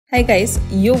Hi guys,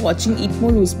 you're watching Eat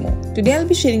More Lose More. Today I'll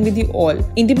be sharing with you all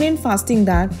intermittent fasting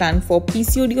diet plan for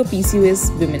PCOD or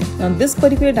PCOS women. Now this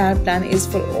particular diet plan is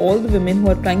for all the women who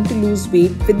are trying to lose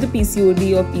weight with the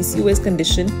PCOD or PCOS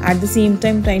condition, at the same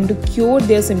time trying to cure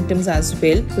their symptoms as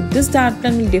well. So this diet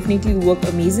plan will definitely work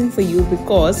amazing for you,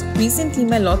 because recently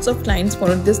my lots of clients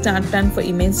followed this diet plan for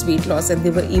immense weight loss and they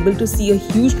were able to see a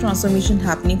huge transformation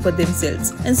happening for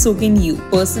themselves. And so can you.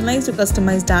 Personalized or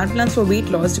customized diet plans for weight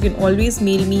loss, you can always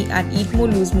mail me at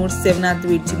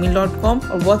eatmorelosemore7@gmail.com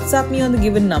or WhatsApp me on the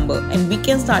given number, and we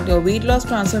can start your weight loss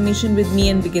transformation with me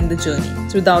and begin the journey.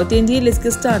 So without any delay, let's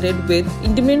get started with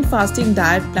intermittent fasting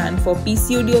diet plan for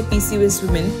PCOD or PCOS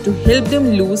women to help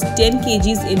them lose 10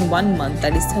 kgs in 1 month,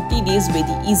 that is 30 days,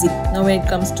 very easily. Now when it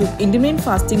comes to intermittent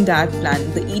fasting diet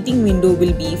plan, the eating window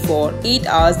will be for 8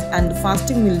 hours and the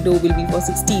fasting window will be for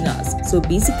 16 hours. So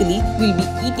basically we'll be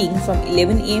eating from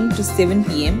 11 am to 7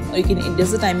 pm, or you can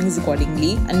adjust the timings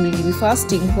accordingly, and we'll be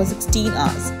fasting for 16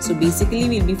 hours. So basically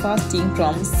we'll be fasting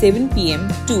from 7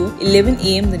 pm to 11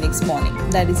 am the next morning.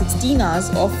 That is 16 hours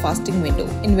of fasting window.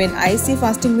 And when I say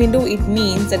fasting window, it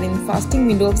means that in fasting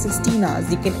window of 16 hours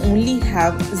you can only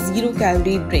have 0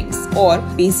 calorie drinks, or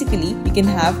basically you can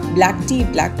have black tea,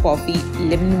 black coffee,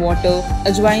 lemon water,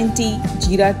 ajwain tea,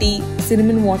 jeera tea,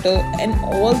 cinnamon water, and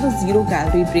all the 0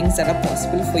 calorie drinks that are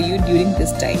possible for you during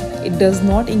this time. It does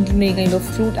not include any kind of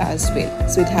fruit as well,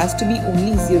 so it has to be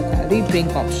only 0 calorie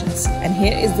drink options. And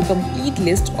here is the complete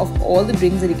list of all the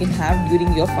drinks that you can have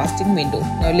during your fasting window.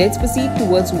 Now let's proceed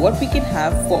towards what we can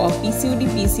have for our PCOD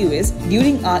PCOS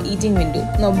during our eating window.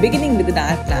 Now beginning with the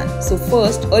diet plan. So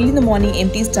first, early in the morning,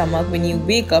 empty stomach, when you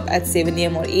wake up at 7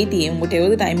 am or 8 am, whatever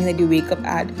the timing that you wake up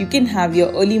at, you can have your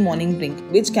early morning drink,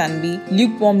 which can be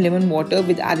lukewarm lemon water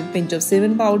with added pinch of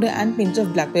cinnamon powder and pinch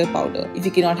of black pepper powder. If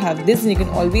you cannot have this, then you can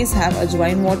always have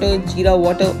ajwain water, jeera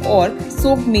water, or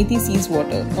soaked methi seeds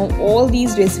water. Now all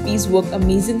these recipes work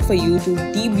amazing for you to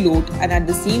de-bloat and at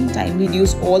the same time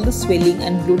reduce all the swelling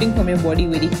and bloating from your body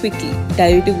very quickly.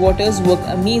 Diuretic waters work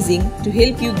amazing to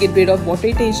help you get rid of water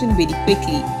retention very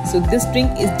quickly. So this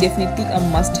drink is definitely a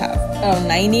must-have. Around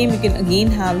 9 am you can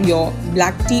again have your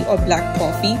black tea or black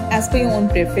coffee as per your own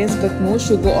preference, but no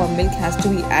sugar or milk has to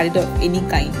be added of any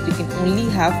kind. You can only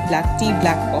have black tea,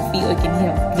 black coffee, or you can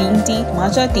have green tea,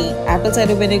 matcha tea, apple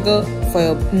cider vinegar for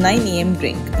your 9 am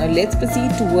drink. Now let's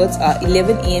proceed towards our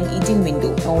 11 am eating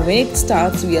window. Now when it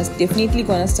starts, we are definitely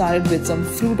gonna start it with some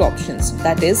fruit options.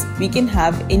 That is, we can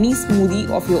have any smoothie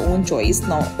of your own choice.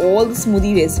 Now all the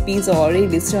smoothie recipes are already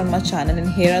listed on my channel, and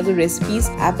here are the recipes.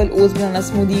 Apple oats banana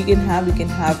smoothie you can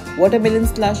have watermelon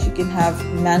slush, you can have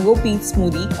mango peach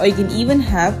smoothie, or you can even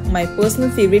have my personal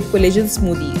favorite collagen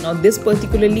smoothie. Now this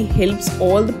particularly helps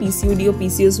all the PCOD or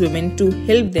PCOS women to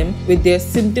help them with their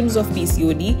symptoms of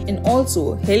PCOD, and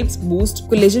also helps boost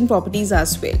collagen properties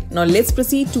as well. Now let's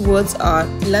proceed towards our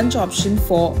lunch option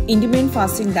for intermittent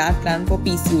fasting diet plan for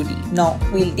PCOD. Now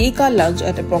we'll take our lunch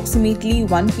at approximately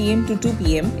 1 pm to 2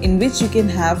 pm, in which you can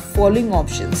have following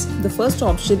options. The first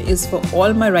option is for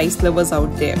all my rice lovers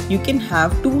out there. You can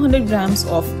have 200 grams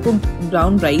of cooked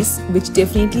brown rice, which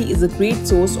definitely is a great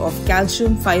source of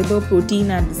calcium, fiber, protein,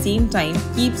 and at the same time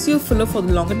keeps you fuller for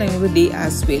the longer time of the day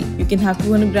as well. You can have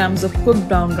 200 grams of cooked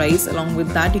brown rice. Along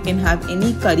with that, you can have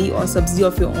any curry or sabzi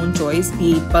of your own choice,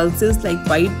 be it pulses like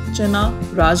white chana,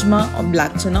 rajma, or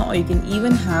black chana, or you can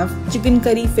even have chicken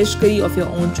curry, fish curry of your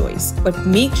own choice. But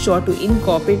make sure to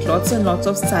incorporate lots and lots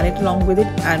of salad along with it,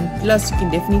 and plus you can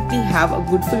definitely have a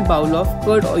good full bowl of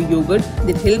curd or yogurt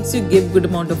that helps you give good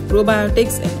amount of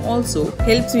probiotics and also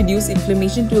helps reduce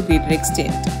inflammation to a greater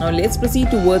extent. Now let's proceed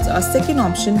towards our second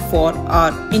option for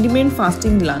our intermittent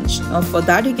fasting lunch. Now for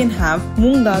that, you can have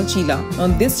moong dal chila. Now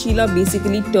this chila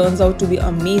basically turns out to be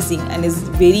amazing and is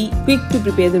very quick to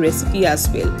prepare the recipe as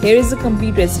well. Here is the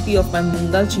complete recipe of my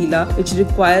moong dal chila, which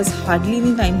requires hardly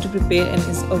any time to prepare and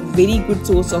is a very good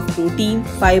source of protein,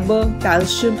 fiber,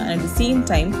 calcium, and at the same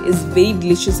time is very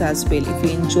delicious as well if you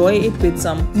enjoy it with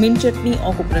some mint chutney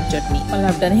or coconut chutney. All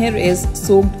I've done here is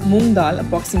soaked moong dal,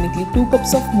 approximately 2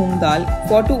 cups of moong dal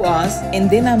for 2 hours, and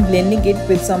then I'm blending it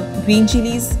with some green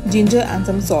chilies, ginger, and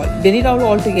some salt. Blend it out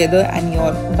all together and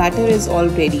your batter is all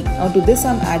ready. Now to this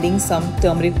I'm adding some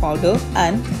turmeric powder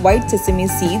and white sesame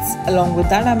seeds. Along with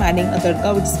that, I'm adding a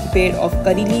tadka which is prepared of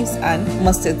curry leaves and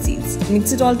mustard seeds.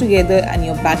 Mix it all together and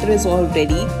your batter is all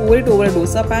ready. Pour it over a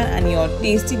dosa pan and your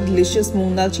tasty delicious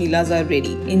moong dal chilas are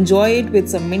ready. Enjoy it with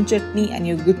some mint chutney and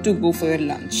you're good to go for your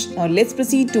lunch. Now let's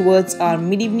proceed towards our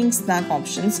mid-evening snack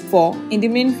options for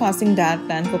intermittent fasting diet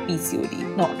plan for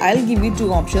PCOD. Now I'll give you 2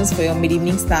 few options for your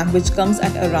mid-evening snack, which comes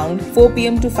at around 4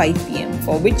 p.m. to 5 p.m.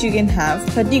 for which you can have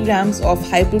 30 grams of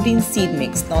high-protein seed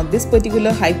mix. Now, this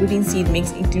particular high-protein seed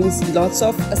mix includes lots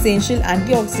of essential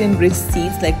antioxidant-rich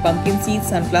seeds like pumpkin seeds,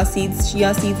 sunflower seeds,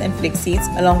 chia seeds, and flax seeds.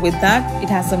 Along with that, it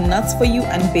has some nuts for you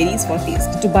and berries for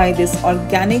taste. To buy this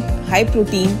organic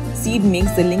high-protein seed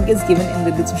mix, the link is given in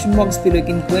the description box below. You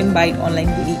can go and buy it online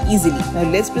very easily. Now,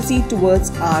 let's proceed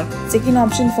towards our second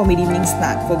option for mid-evening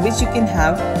snack, for which you can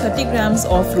have 30 grams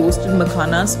of roasted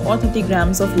makhanas or 30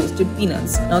 grams of roasted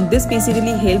peanuts. Now, this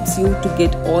basically helps you to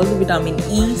get all the vitamin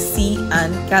E, C,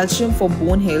 and calcium for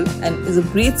bone health and is a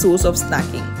great source of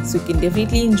snacking. So you can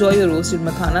definitely enjoy your roasted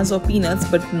makhanas or peanuts,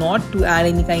 but not to add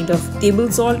any kind of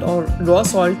table salt or raw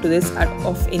salt to this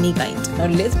of any kind. Now,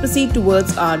 let's proceed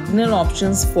towards our dinner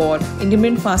options for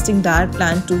intermittent fasting diet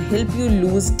plan to help you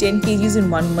lose 10 kgs in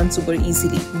 1 month super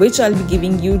easily, which I'll be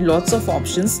giving you lots of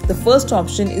options. The first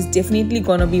option is definitely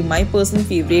gonna be my personal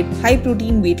favorite, high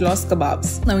protein weight loss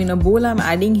kebabs. Now, in a bowl I'm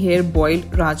adding here boiled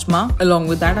rajma. Along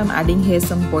with that, I'm adding here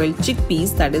some boiled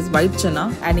chickpeas, that is white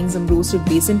chana, adding some roasted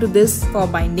besan to this for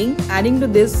binding, adding to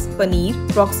this paneer,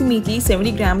 approximately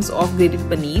 70 grams of grated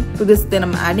paneer. To this, then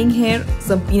I'm adding here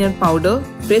some peanut powder,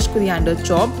 fresh coriander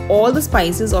chopped, all the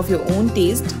spices of your own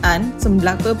taste, and some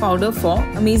black pepper powder for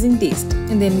amazing taste.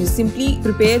 And then you simply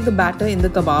prepare the batter in the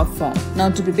kebab form. Now,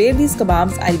 to prepare these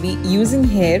kebabs, I'll be using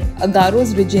here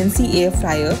Agaro's Regency air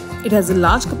fryer. It has a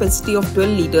large capacity of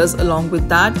 12 liters. Along with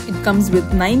that, it comes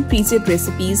with 9 preset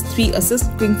recipes, 3 assist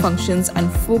cooking functions,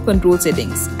 and 4 control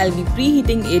settings. I'll be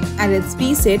preheating it at its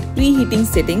preset preheating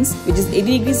settings, which is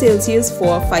 80 degrees Celsius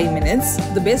for 5 minutes.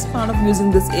 The best part of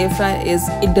using this air fryer is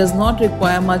it does not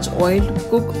require much oil to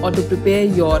cook or to prepare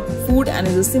your food, and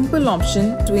is a simple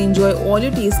option to enjoy all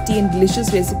your tasty and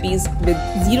delicious recipes with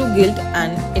zero guilt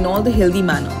and in all the healthy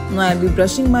manner. Now, I'll be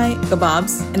brushing my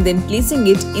kebabs and then placing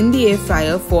it in the air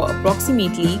fryer for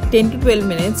approximately 10 to 12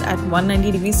 minutes at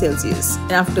 190 degrees Celsius.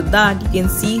 And after that, you can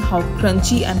see how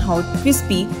crunchy and how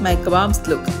crispy my kebabs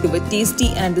look. They were tasty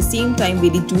and at the same time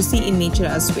very juicy in nature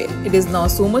as well. It is now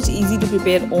so much easy to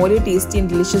prepare all your tasty and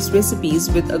delicious recipes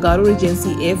with Agaro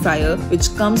Regency air fryer,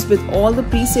 which comes with all the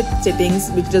preset settings,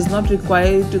 which does not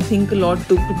require you to think a lot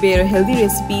to prepare healthy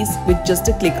recipes with just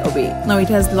a click away. Now, it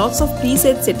has lots of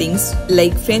preset settings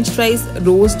like French fries,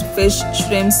 roast, fish,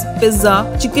 shrimps,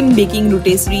 pizza, chicken baking,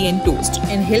 rotisserie, and toast,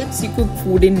 and helps you cook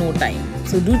food in no time.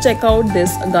 So do check out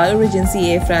this Agaro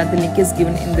Regency air fryer. The link is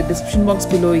given in the description box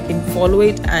below. You can follow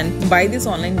it and buy this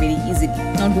online very easily.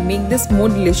 Now, to make this more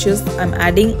delicious, I'm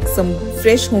adding some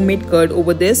fresh homemade curd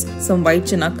over this, some white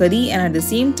chana curry, and at the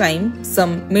same time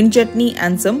some mint chutney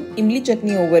and some imli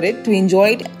chutney over it to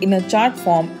enjoy it in a chaat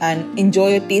form and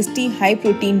enjoy a tasty, high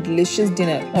protein, delicious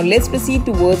dinner. Now, let's proceed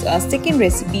towards our second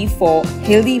recipe for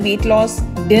healthy weight loss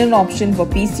dinner option for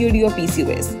PCOD or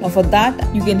PCOS. Now, for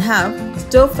that, you can have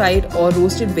stir-fried or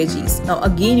roasted veggies. Now,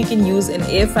 again, you can use an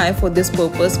air fryer for this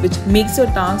purpose, which makes your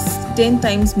tasks 10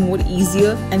 times more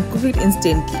easier and cook it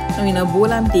instantly. Now, in a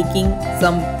bowl, I'm taking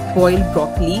some boiled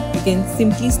broccoli. You can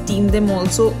simply steam them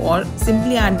also, or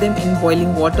simply add them in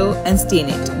boiling water and stain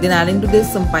it. Then adding to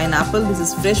this some pineapple. This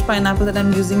is fresh pineapple that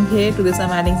I'm using here. To this, I'm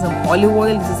adding some olive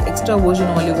oil. This is extra virgin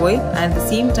olive oil, and at the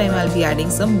same time I'll be adding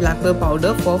some black pepper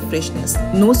powder for freshness.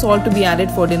 No salt to be added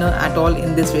for dinner at all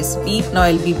in this recipe. Now,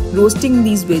 I'll be roasting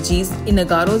these veggies in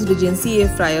Agaro's Regency air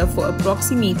fryer for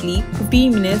approximately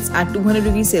 15 minutes at 200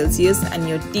 degrees Celsius, and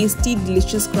your tasty,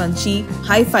 delicious, crunchy,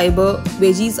 high fiber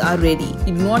veggies are ready.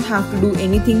 You do not have to do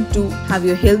anything to have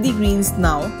your healthy greens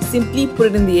now. Simply put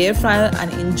it in the air fryer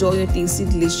and enjoy your tasty,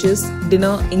 delicious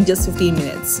dinner in just 15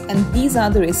 minutes. And these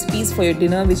are the recipes for your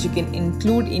dinner which you can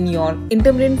include in your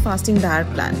intermittent fasting diet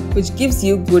plan, which gives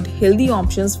you good healthy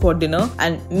options for dinner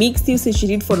and makes you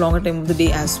satiated for longer time of the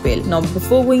day as well. Now,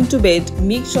 before going to bed,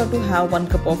 make sure to have 1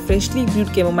 cup of freshly brewed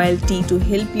chamomile tea to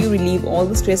help you relieve all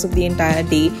the stress of the entire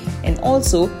day, and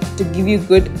also to give you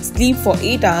good sleep for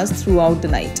 8 hours throughout the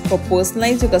night. For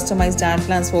personalized or customized diet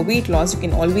plans for weight loss, you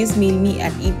can always mail me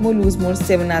at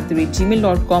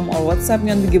eatmoreloosemore7@gmail.com or WhatsApp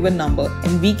me on the given number,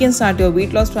 and we can start your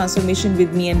weight loss transformation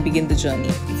with me and begin the journey.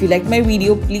 If you like my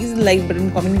video, please like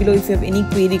button, comment below if you have any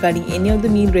query regarding any of the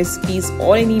meal recipes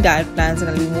or any diet plans, and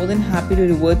I'll be more than happy to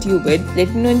revert you with.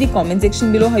 Let me know in the comment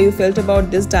section below how you felt about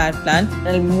this diet plan, and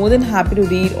I'll be more than happy to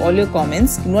read all your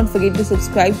comments. Do not forget to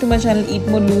subscribe to my channel Eat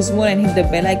More Lose More and hit the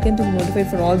bell icon to be notified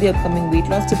for all the upcoming weight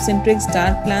loss tips and tricks,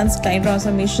 diet plans, time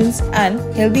transformations, and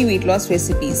healthy weight loss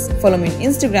recipes. Follow me on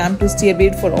Instagram to stay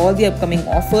updated for all the upcoming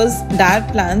offers, diet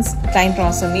plans, time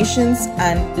transformations,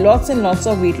 and lots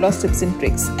of weight loss tips and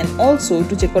tricks, and also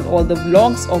to check out all the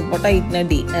vlogs of what I eat in a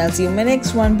day. And I'll see you in my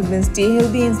next one. Till then, stay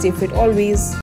healthy and stay fit always.